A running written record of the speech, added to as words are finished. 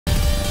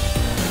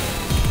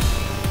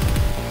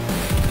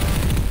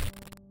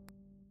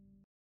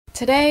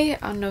Today,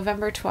 on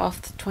November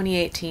 12th,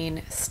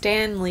 2018,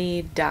 Stan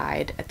Lee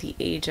died at the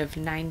age of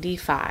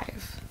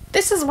 95.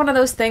 This is one of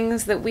those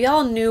things that we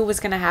all knew was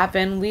going to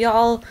happen. We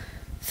all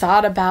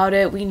thought about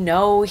it. We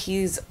know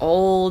he's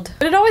old.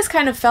 But it always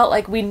kind of felt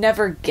like we'd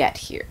never get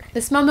here.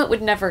 This moment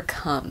would never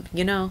come,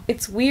 you know?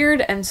 It's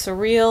weird and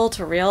surreal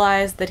to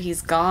realize that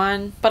he's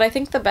gone, but I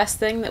think the best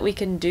thing that we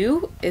can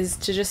do is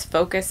to just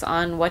focus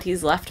on what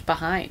he's left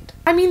behind.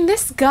 I mean,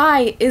 this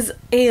guy is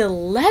a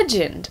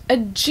legend, a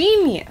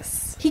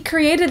genius. He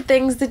created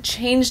things that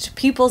changed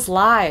people's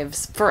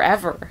lives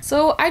forever.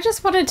 So I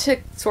just wanted to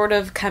sort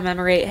of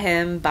commemorate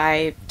him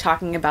by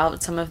talking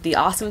about some of the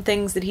awesome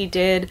things that he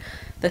did,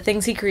 the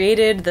things he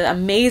created, the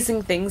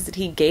amazing things that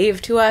he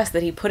gave to us,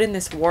 that he put in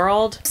this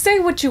world. Say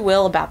what you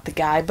will about the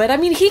guy, but I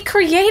mean, he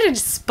created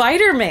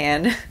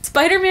Spider-Man.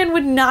 Spider-Man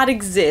would not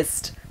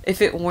exist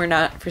if it were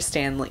not for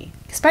Stan Lee.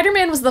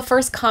 Spider-Man was the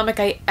first comic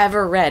I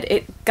ever read.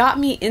 It got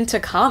me into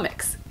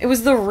comics. It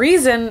was the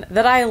reason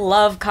that I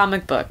love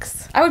comic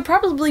books. I would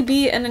probably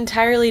be an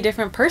entirely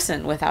different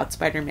person without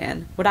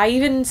Spider-Man. Would I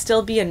even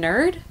still be a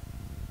nerd?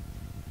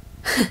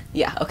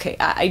 Yeah, okay,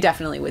 I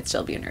definitely would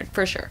still be a nerd,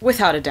 for sure.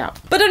 Without a doubt.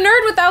 But a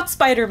nerd without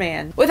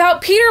Spider-Man,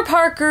 without Peter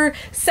Parker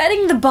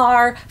setting the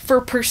bar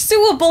for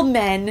pursuable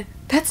men,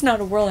 that's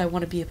not a world I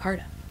want to be a part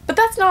of. But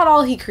that's not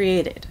all he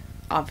created,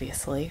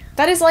 obviously.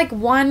 That is like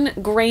one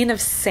grain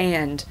of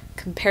sand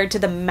compared to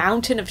the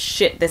mountain of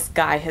shit this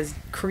guy has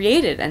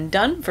created and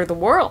done for the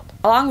world.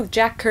 Along with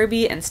Jack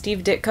Kirby and Steve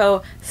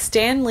Ditko,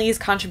 Stan Lee's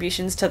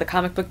contributions to the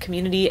comic book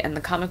community and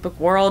the comic book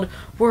world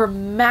were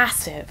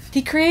massive.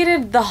 He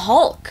created the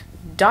Hulk,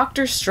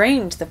 Doctor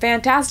Strange, the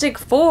Fantastic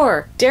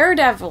Four,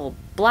 Daredevil,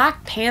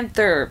 Black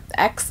Panther,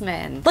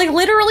 X-Men, like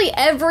literally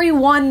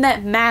everyone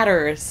that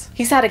matters.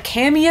 He's had a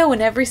cameo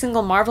in every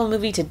single Marvel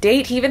movie to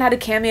date. He even had a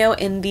cameo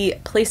in the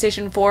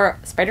PlayStation 4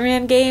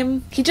 Spider-Man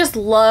game. He just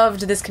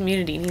loved this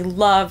community and he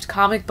loved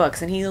comic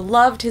books and he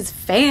loved his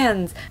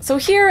fans. So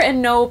here,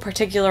 in no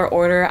particular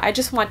order, I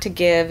just want to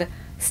give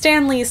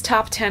Stan Lee's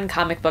top 10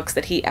 comic books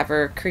that he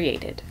ever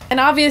created. And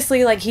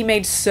obviously, like, he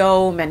made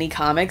so many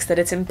comics that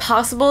it's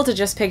impossible to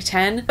just pick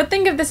 10, but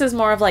think of this as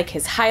more of like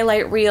his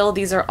highlight reel.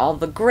 These are all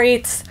the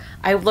greats.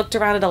 I looked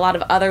around at a lot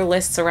of other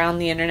lists around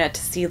the internet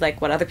to see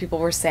like what other people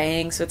were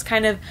saying, so it's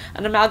kind of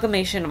an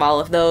amalgamation of all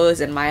of those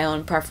and my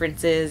own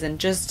preferences, and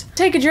just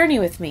take a journey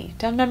with me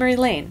down memory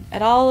lane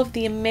at all of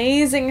the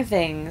amazing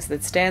things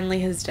that Stan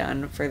Lee has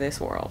done for this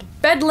world.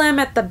 Bedlam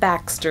at the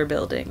Baxter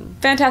Building.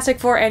 Fantastic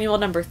Four Annual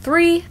Number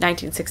 3,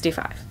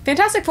 1965.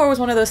 Fantastic Four was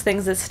one of those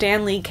things that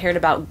Stan Lee cared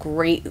about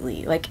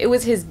greatly. Like, it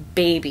was his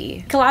baby.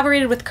 He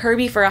collaborated with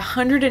Kirby for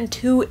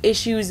 102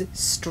 issues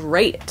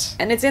straight,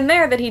 and it's in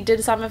there that he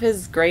did some of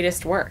his greatest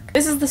work.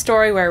 This is the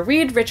story where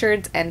Reed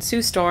Richards and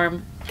Sue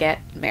Storm get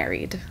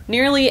married.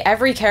 Nearly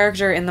every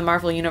character in the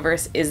Marvel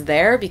Universe is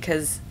there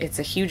because it's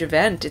a huge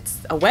event,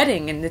 it's a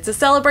wedding, and it's a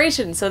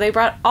celebration, so they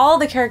brought all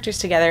the characters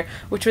together,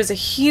 which was a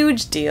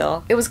huge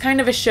deal. It was kind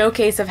of a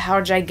showcase of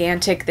how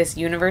gigantic this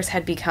universe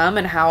had become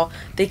and how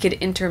they could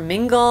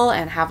intermingle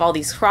and have all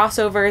these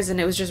crossovers, and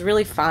it was just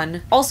really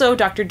fun. Also,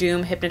 Dr.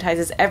 Doom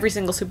hypnotizes every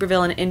single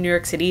supervillain in New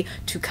York City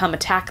to come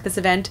attack this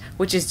event,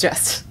 which is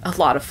just a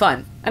lot of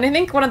fun. And I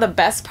think one of the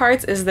best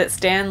parts is that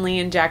Stan Lee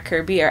and Jack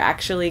Kirby are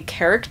actually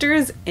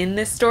characters in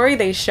this story.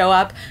 They show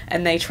up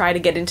and they try to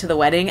get into the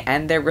wedding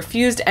and they're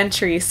refused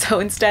entry, so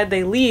instead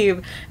they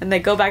leave and they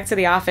go back to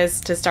the office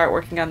to start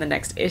working on the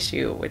next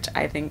issue, which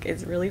I think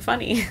is really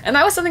funny. And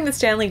that was something that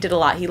Stan Lee did a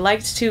lot. He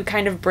liked to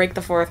kind of break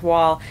the fourth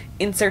wall,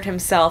 insert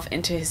himself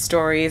into his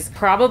stories,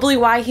 probably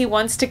why he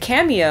wants to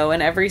cameo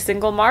in every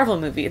single Marvel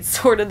movie. It's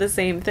sort of the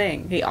same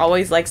thing. He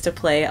always likes to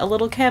play a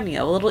little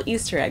cameo, a little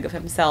Easter egg of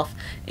himself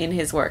in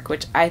his work,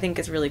 which I think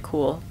is really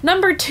cool.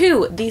 Number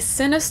 2, The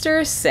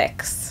Sinister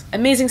Six.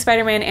 Amazing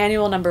Spider-Man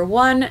Annual Number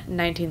 1,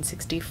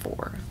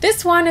 1964.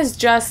 This one is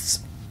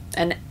just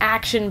an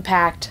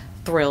action-packed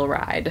thrill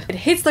ride. It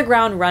hits the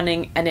ground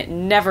running and it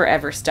never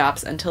ever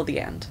stops until the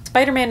end.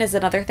 Spider-Man is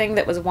another thing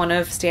that was one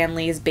of Stan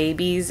Lee's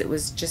babies. It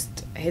was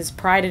just his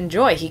pride and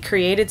joy. He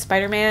created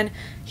Spider-Man.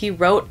 He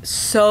wrote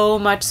so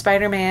much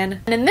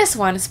Spider-Man. And in this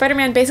one,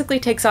 Spider-Man basically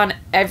takes on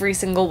every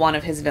single one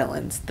of his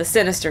villains, the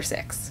Sinister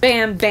Six.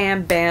 Bam,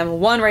 bam, bam,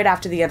 one right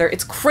after the other.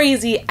 It's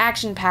crazy,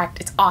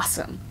 action-packed, it's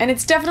awesome. And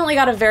it's definitely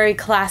got a very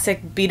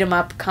classic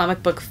beat-em-up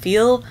comic book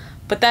feel,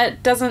 but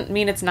that doesn't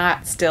mean it's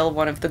not still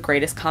one of the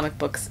greatest comic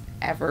books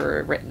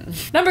ever written.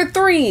 Number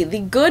 3, The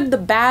Good, the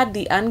Bad,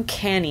 the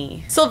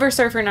Uncanny. Silver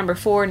Surfer Number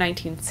 4,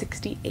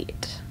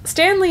 1968.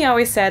 Stan Lee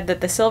always said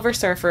that the Silver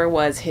Surfer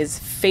was his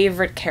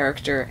favorite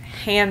character,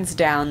 hands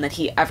down, that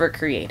he ever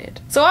created.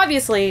 So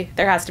obviously,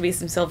 there has to be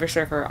some Silver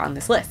Surfer on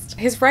this list.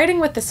 His writing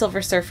with the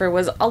Silver Surfer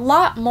was a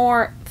lot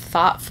more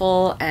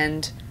thoughtful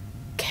and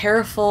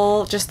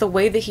careful, just the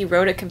way that he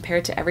wrote it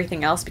compared to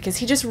everything else, because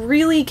he just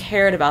really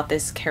cared about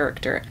this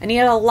character and he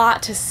had a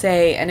lot to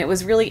say, and it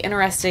was really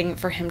interesting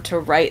for him to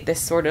write this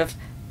sort of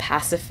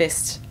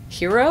pacifist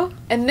hero.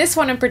 And this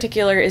one in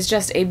particular is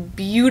just a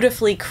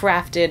beautifully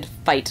crafted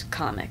fight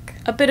comic.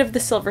 A bit of the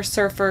Silver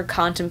Surfer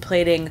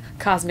contemplating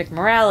cosmic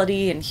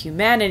morality and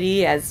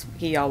humanity, as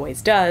he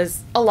always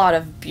does. A lot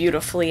of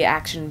beautifully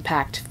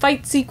action-packed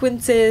fight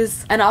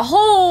sequences, and a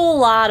whole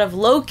lot of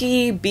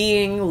Loki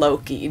being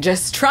Loki,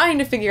 just trying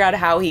to figure out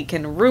how he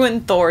can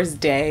ruin Thor's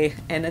day,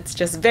 and it's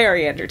just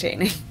very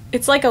entertaining.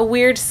 It's like a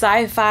weird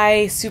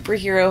sci-fi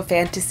superhero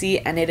fantasy,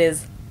 and it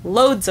is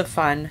loads of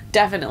fun.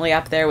 Definitely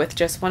up there with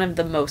just one of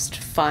the most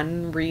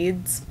fun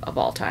reads of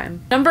all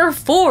time. Number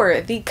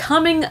 4, The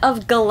Coming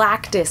of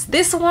Galactus.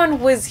 This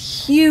one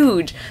was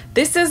huge.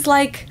 This is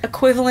like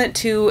equivalent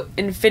to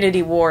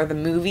Infinity War, the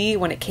movie,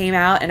 when it came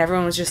out, and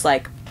everyone was just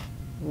like,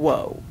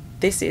 whoa,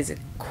 this is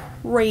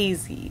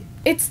crazy.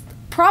 It's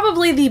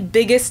probably the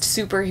biggest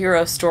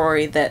superhero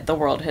story that the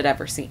world had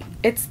ever seen.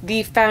 It's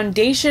the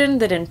foundation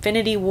that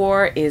Infinity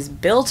War is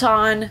built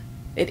on.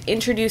 It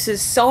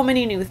introduces so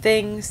many new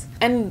things,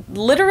 and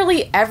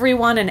literally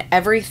everyone and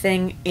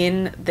everything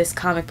in this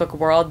comic book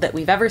world that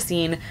we've ever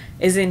seen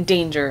is in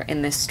danger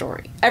in this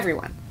story.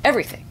 Everyone.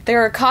 Everything.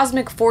 There are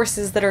cosmic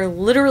forces that are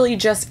literally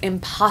just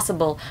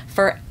impossible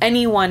for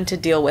anyone to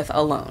deal with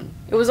alone.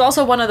 It was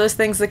also one of those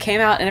things that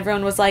came out and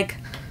everyone was like,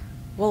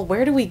 well,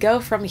 where do we go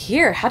from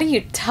here? How do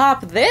you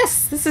top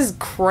this? This is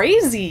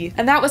crazy.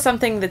 And that was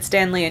something that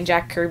Stanley and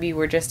Jack Kirby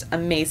were just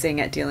amazing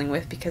at dealing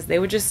with, because they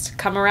would just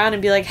come around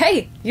and be like,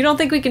 hey, you don't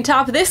think we can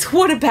top this?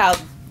 What about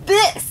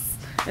this?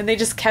 And they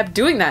just kept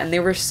doing that, and they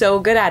were so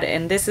good at it.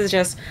 And this is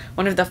just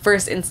one of the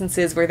first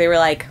instances where they were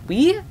like,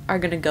 we are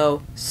gonna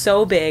go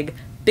so big,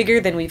 bigger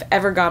than we've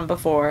ever gone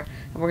before,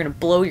 and we're gonna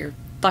blow your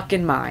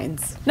fucking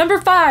minds. Number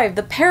 5,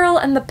 The Peril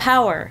and the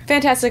Power.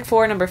 Fantastic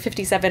Four number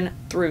 57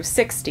 through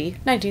 60,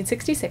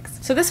 1966.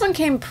 So this one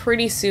came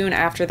pretty soon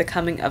after The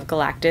Coming of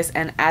Galactus,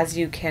 and as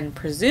you can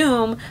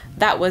presume,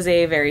 that was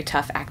a very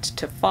tough act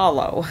to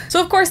follow.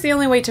 So of course the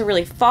only way to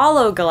really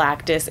follow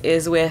Galactus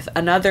is with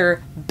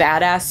another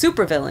badass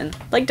supervillain,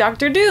 like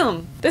Dr.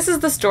 Doom. This is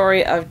the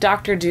story of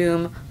Dr.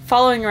 Doom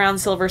following around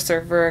Silver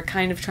Surfer,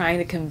 kind of trying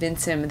to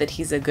convince him that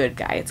he's a good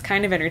guy. It's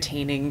kind of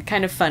entertaining,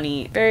 kind of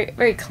funny, very,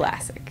 very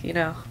classic, you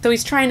know? So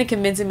he's trying to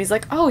convince him, he's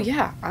like, oh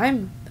yeah,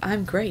 I'm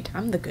great,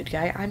 I'm the good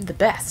guy, I'm the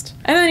best.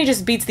 And then he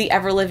just beats the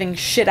ever-living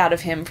shit out of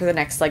him for the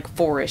next, like,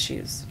 4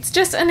 issues. It's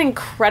just an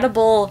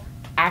incredible,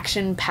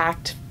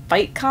 action-packed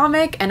fight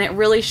comic, and it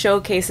really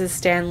showcases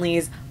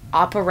Stanley's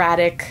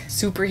operatic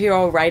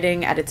superhero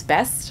writing at its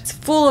best. It's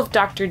full of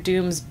Dr.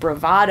 Doom's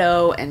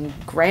bravado and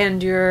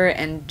grandeur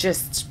and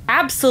just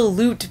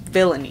absolute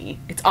villainy.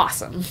 It's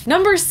awesome.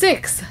 Number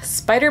 6,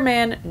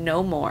 Spider-Man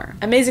No More.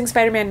 Amazing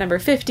Spider-Man number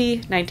 50,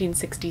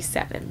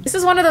 1967. This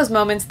is one of those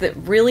moments that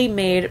really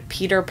made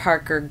Peter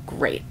Parker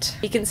great.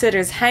 He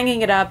considers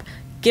hanging it up,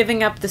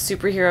 giving up the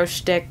superhero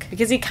shtick,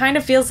 because he kind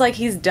of feels like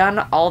he's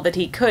done all that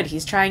he could.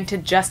 He's trying to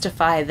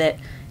justify that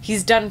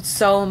he's done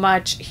so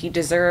much, he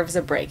deserves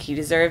a break. He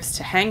deserves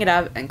to hang it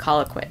up and call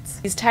it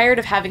quits. He's tired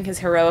of having his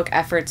heroic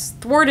efforts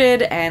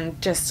thwarted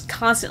and just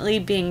constantly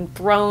being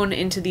thrown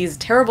into these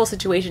terrible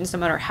situations no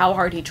matter how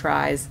hard he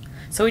tries.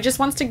 So he just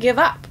wants to give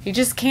up. He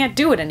just can't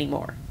do it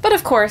anymore. But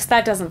of course,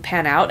 that doesn't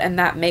pan out, and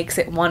that makes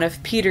it one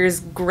of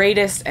Peter's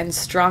greatest and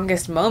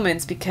strongest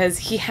moments, because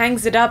he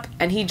hangs it up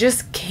and he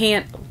just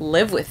can't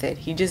live with it.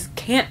 He just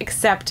can't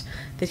accept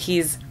that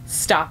he's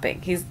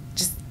stopping. He's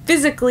just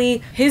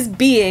physically, his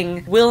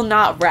being will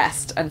not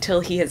rest until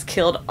he has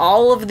killed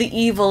all of the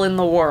evil in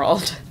the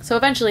world. So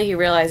eventually he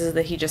realizes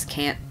that he just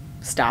can't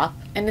stop.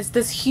 And it's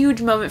this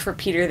huge moment for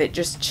Peter that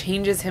just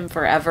changes him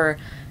forever,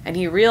 and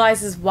he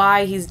realizes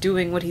why he's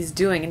doing what he's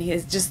doing, and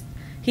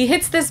he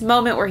hits this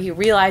moment where he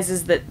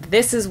realizes that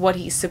this is what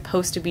he's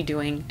supposed to be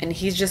doing, and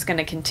he's just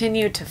gonna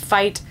continue to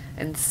fight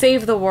and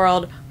save the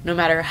world no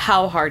matter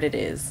how hard it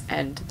is.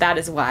 And that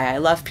is why I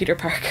love Peter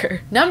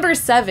Parker. Number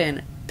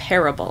 7,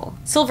 Parable.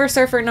 Silver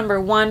Surfer number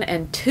 1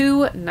 and 2,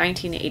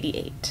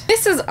 1988.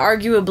 This is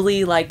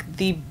arguably like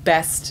the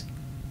best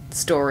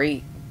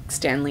story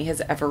Stanley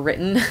has ever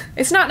written.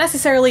 It's not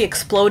necessarily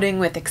exploding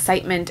with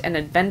excitement and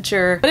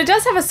adventure, but it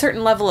does have a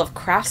certain level of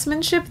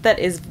craftsmanship that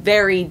is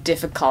very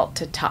difficult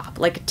to top.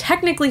 Like,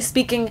 technically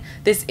speaking,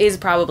 this is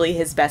probably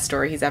his best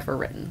story he's ever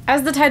written.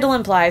 As the title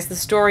implies, the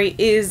story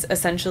is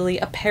essentially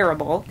a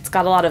parable. It's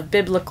got a lot of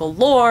biblical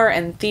lore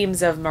and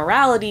themes of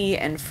morality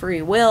and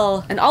free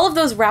will, and all of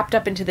those wrapped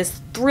up into this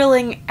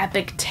thrilling,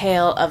 epic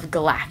tale of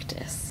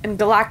Galactus. And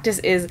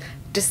Galactus is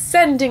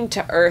descending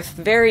to Earth,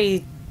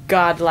 very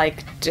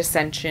godlike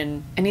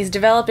descension, and he's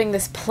developing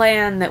this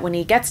plan that when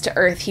he gets to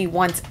Earth, he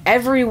wants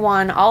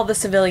everyone, all the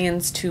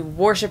civilians, to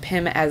worship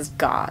him as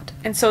God.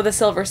 And so the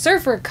Silver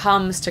Surfer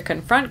comes to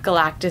confront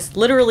Galactus,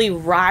 literally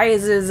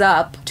rises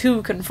up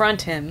to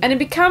confront him, and it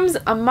becomes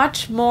a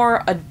much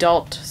more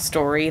adult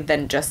story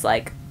than just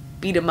like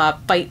beat 'em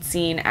up, fight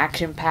scene,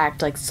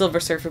 action-packed, like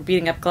Silver Surfer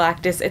beating up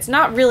Galactus. It's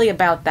not really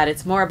about that.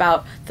 It's more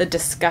about the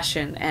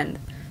discussion and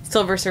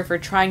Silver Surfer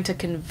trying to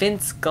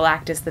convince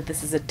Galactus that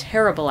this is a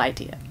terrible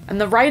idea. And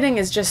the writing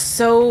is just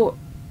so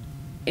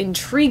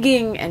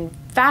intriguing and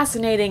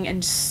fascinating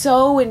and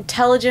so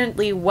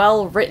intelligently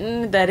well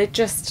written that it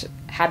just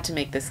had to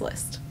make this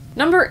list.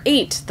 Number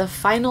 8, The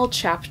Final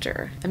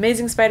Chapter.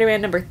 Amazing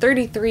Spider-Man number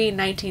 33,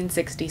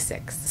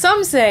 1966.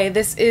 Some say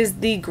this is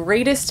the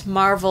greatest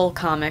Marvel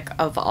comic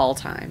of all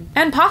time,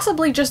 and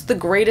possibly just the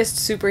greatest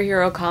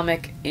superhero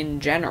comic in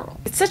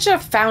general. It's such a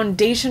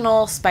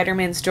foundational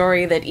Spider-Man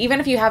story that even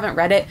if you haven't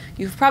read it,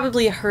 you've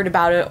probably heard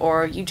about it,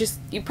 or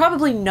you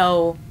probably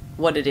know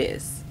what it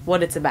is,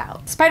 what it's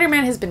about.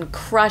 Spider-Man has been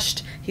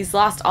crushed, he's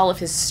lost all of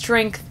his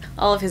strength,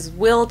 all of his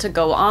will to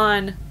go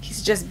on.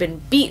 He's just been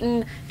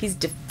beaten, he's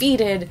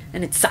defeated,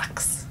 and it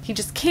sucks. He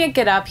just can't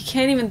get up, he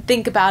can't even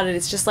think about it.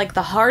 It's just like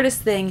the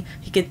hardest thing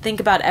he could think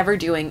about ever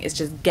doing is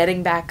just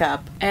getting back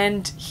up.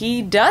 And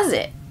he does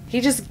it.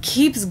 He just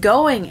keeps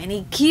going and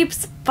he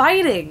keeps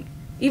fighting,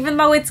 even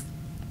though it's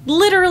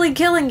literally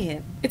killing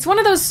him. It's one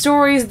of those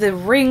stories that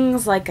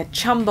rings like a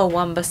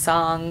Chumbawamba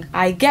song.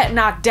 I get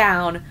knocked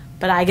down,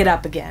 but I get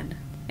up again.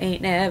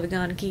 Ain't never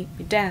gonna keep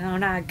me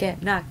down, I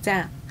get knocked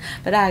down,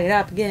 but I get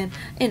up again,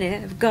 ain't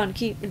never gonna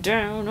keep me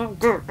down.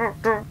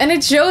 And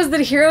it shows that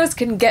heroes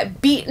can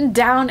get beaten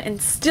down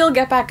and still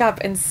get back up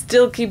and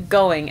still keep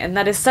going, and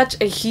that is such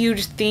a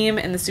huge theme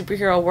in the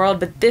superhero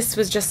world, but this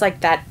was just like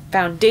that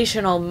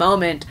foundational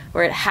moment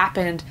where it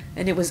happened,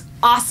 and it was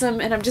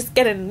awesome, and I'm just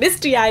getting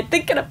misty-eyed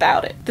thinking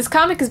about it. This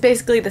comic is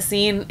basically the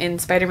scene in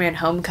Spider-Man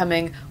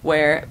Homecoming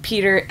where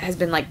Peter has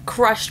been like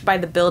crushed by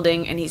the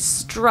building and he's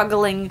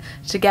struggling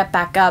to get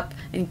back up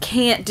and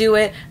can't do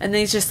it, and then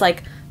he's just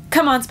like,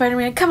 come on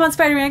Spider-Man, come on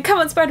Spider-Man, come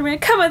on Spider-Man,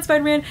 come on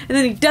Spider-Man, and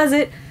then he does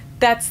it.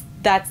 That's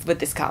what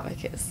this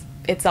comic is.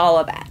 It's all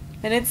of that.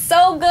 And it's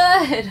so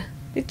good!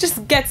 It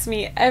just gets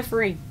me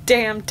every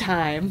damn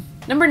time.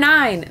 Number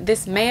 9,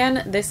 This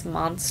Man, This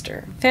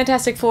Monster.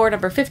 Fantastic Four,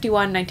 number 51,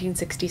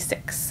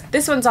 1966.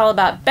 This one's all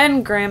about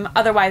Ben Grimm,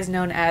 otherwise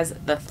known as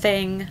The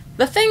Thing.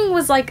 The Thing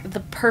was like the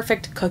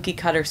perfect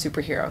cookie-cutter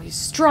superhero. He's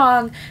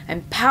strong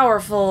and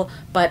powerful,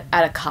 but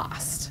at a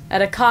cost.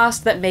 At a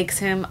cost that makes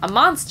him a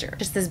monster.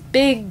 Just this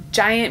big,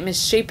 giant,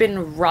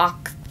 misshapen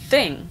rock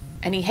thing.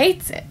 And he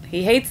hates it.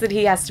 He hates that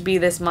he has to be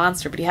this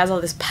monster, but he has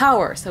all this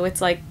power, so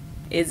it's like,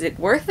 is it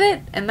worth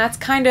it? And that's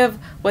kind of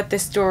what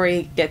this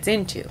story gets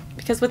into.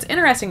 Because what's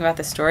interesting about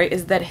this story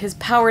is that his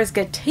powers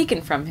get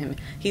taken from him.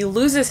 He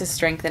loses his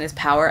strength and his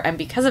power, and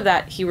because of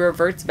that, he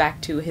reverts back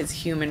to his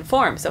human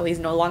form. So he's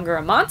no longer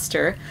a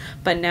monster,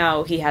 but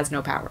now he has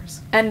no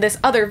powers. And this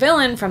other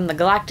villain from the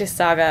Galactus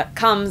saga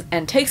comes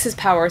and takes his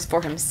powers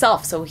for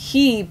himself, so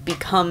he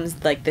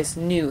becomes like this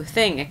new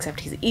thing,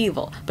 except he's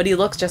evil. But he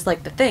looks just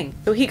like the Thing.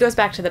 So he goes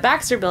back to the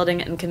Baxter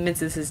building and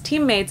convinces his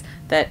teammates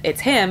that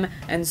it's him,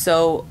 and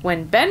so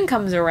when Ben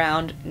comes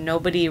around,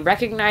 nobody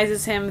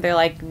recognizes him. They're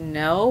like,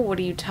 no, what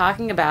are you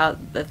talking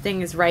about? The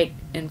Thing is right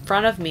in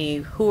front of me.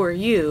 Who are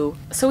you?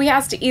 So he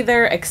has to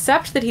either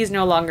accept that he's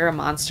no longer a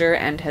monster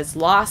and has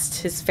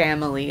lost his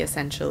family,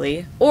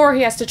 essentially, or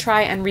he has to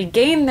try and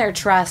regain their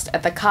trust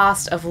at the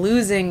cost of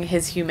losing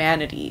his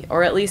humanity,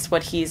 or at least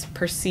what he's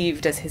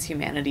perceived as his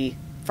humanity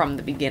from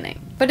the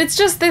beginning. But it's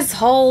just this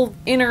whole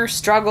inner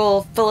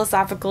struggle,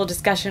 philosophical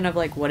discussion of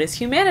like, what is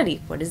humanity?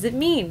 What does it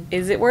mean?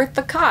 Is it worth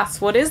the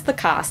cost? What is the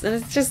cost?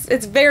 And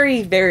it's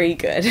very, very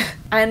good.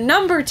 And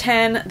number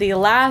 10, the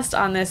last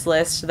on this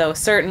list, though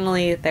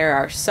certainly there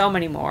are so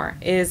many more,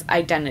 is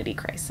Identity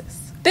Crisis.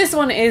 This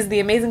one is The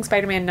Amazing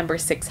Spider-Man number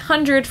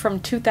 600 from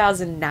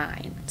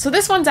 2009. So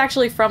this one's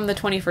actually from the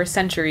 21st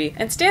century,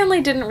 and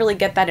Stanley didn't really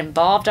get that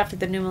involved after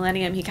the new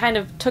millennium. He kind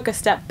of took a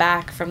step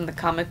back from the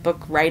comic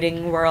book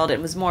writing world.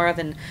 It was more of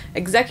an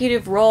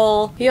executive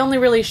role. He only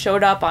really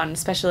showed up on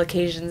special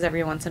occasions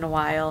every once in a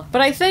while.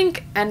 But I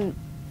think, and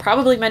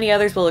probably many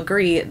others will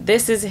agree,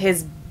 this is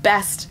his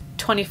best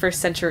 21st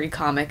century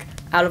comic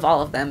out of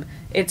all of them.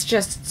 It's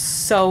just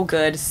so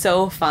good,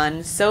 so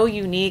fun, so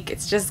unique.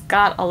 It's just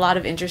got a lot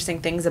of interesting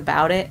things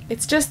about it.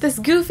 It's just this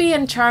goofy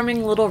and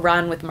charming little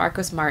run with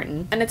Marcos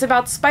Martin, and it's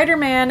about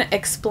Spider-Man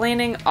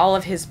explaining all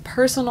of his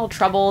personal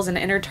troubles and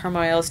inner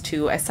turmoils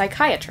to a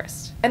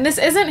psychiatrist. And this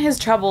isn't his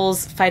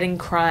troubles fighting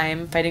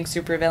crime, fighting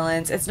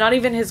supervillains. It's not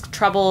even his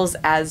troubles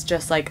as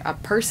just like a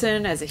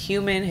person, as a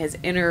human, his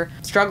inner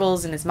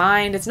struggles in his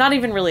mind. It's not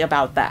even really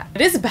about that.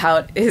 What it is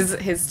about is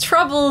his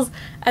troubles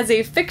as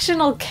a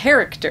fictional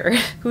character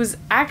whose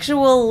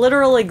actual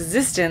literal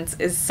existence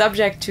is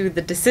subject to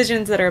the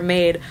decisions that are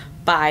made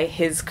by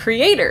his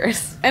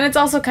creators. And it's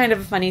also kind of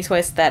a funny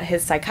twist that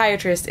his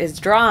psychiatrist is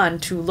drawn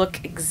to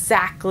look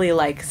exactly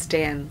like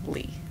Stan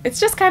Lee. It's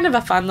just kind of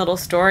a fun little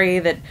story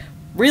that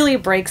really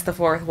breaks the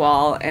fourth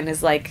wall and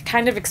is like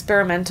kind of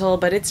experimental,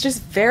 but it's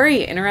just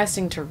very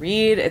interesting to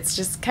read. It's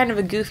just kind of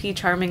a goofy,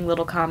 charming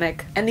little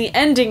comic. And the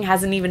ending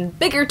has an even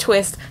bigger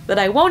twist that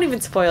I won't even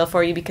spoil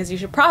for you because you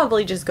should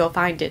probably just go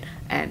find it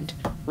and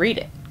read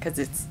it because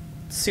it's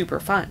super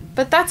fun.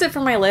 But that's it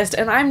for my list,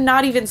 and I'm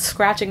not even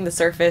scratching the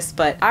surface,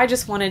 but I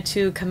just wanted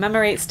to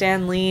commemorate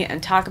Stan Lee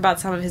and talk about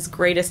some of his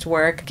greatest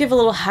work, give a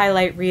little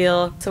highlight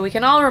reel so we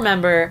can all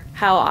remember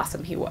how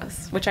awesome he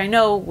was, which I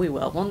know we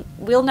will.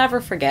 We'll never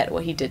forget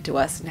what he did to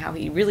us and how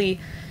he really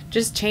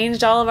just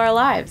changed all of our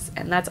lives,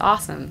 and that's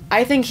awesome.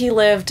 I think he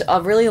lived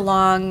a really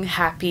long,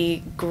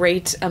 happy,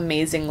 great,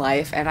 amazing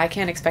life, and I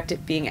can't expect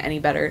it being any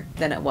better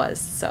than it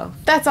was. So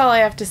that's all I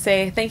have to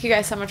say. Thank you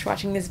guys so much for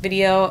watching this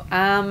video.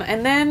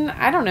 And then,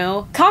 I don't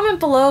know, comment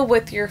below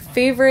with your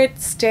favorite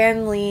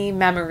Stan Lee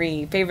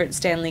memory, favorite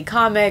Stan Lee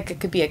comic.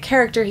 It could be a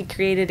character he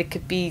created, it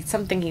could be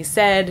something he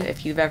said,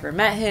 if you've ever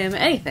met him,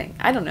 anything.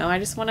 I don't know, I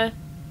just want to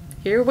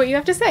hear what you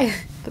have to say.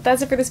 But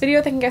that's it for this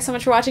video. Thank you guys so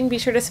much for watching. Be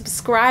sure to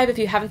subscribe if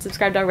you haven't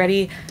subscribed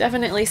already.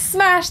 Definitely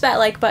smash that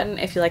like button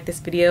if you like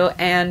this video,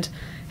 and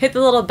hit the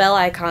little bell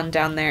icon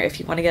down there if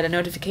you want to get a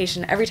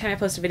notification every time I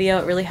post a video.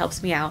 It really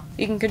helps me out.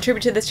 You can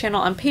contribute to this channel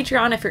on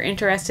Patreon if you're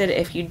interested.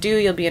 If you do,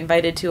 you'll be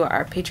invited to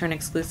our Patreon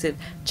exclusive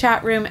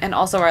chat room and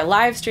also our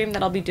live stream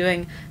that I'll be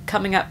doing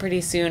coming up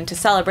pretty soon to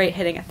celebrate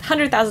hitting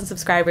 100,000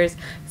 subscribers.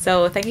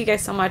 So thank you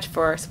guys so much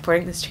for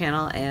supporting this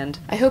channel, and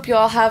I hope you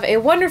all have a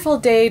wonderful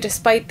day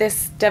despite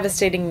this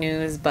devastating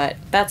news, but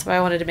that's why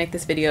I wanted to make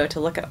this video, to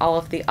look at all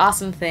of the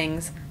awesome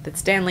things that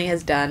Stan Lee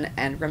has done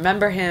and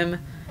remember him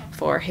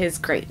for his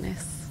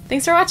greatness.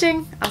 Thanks for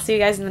watching. I'll see you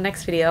guys in the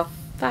next video.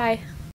 Bye.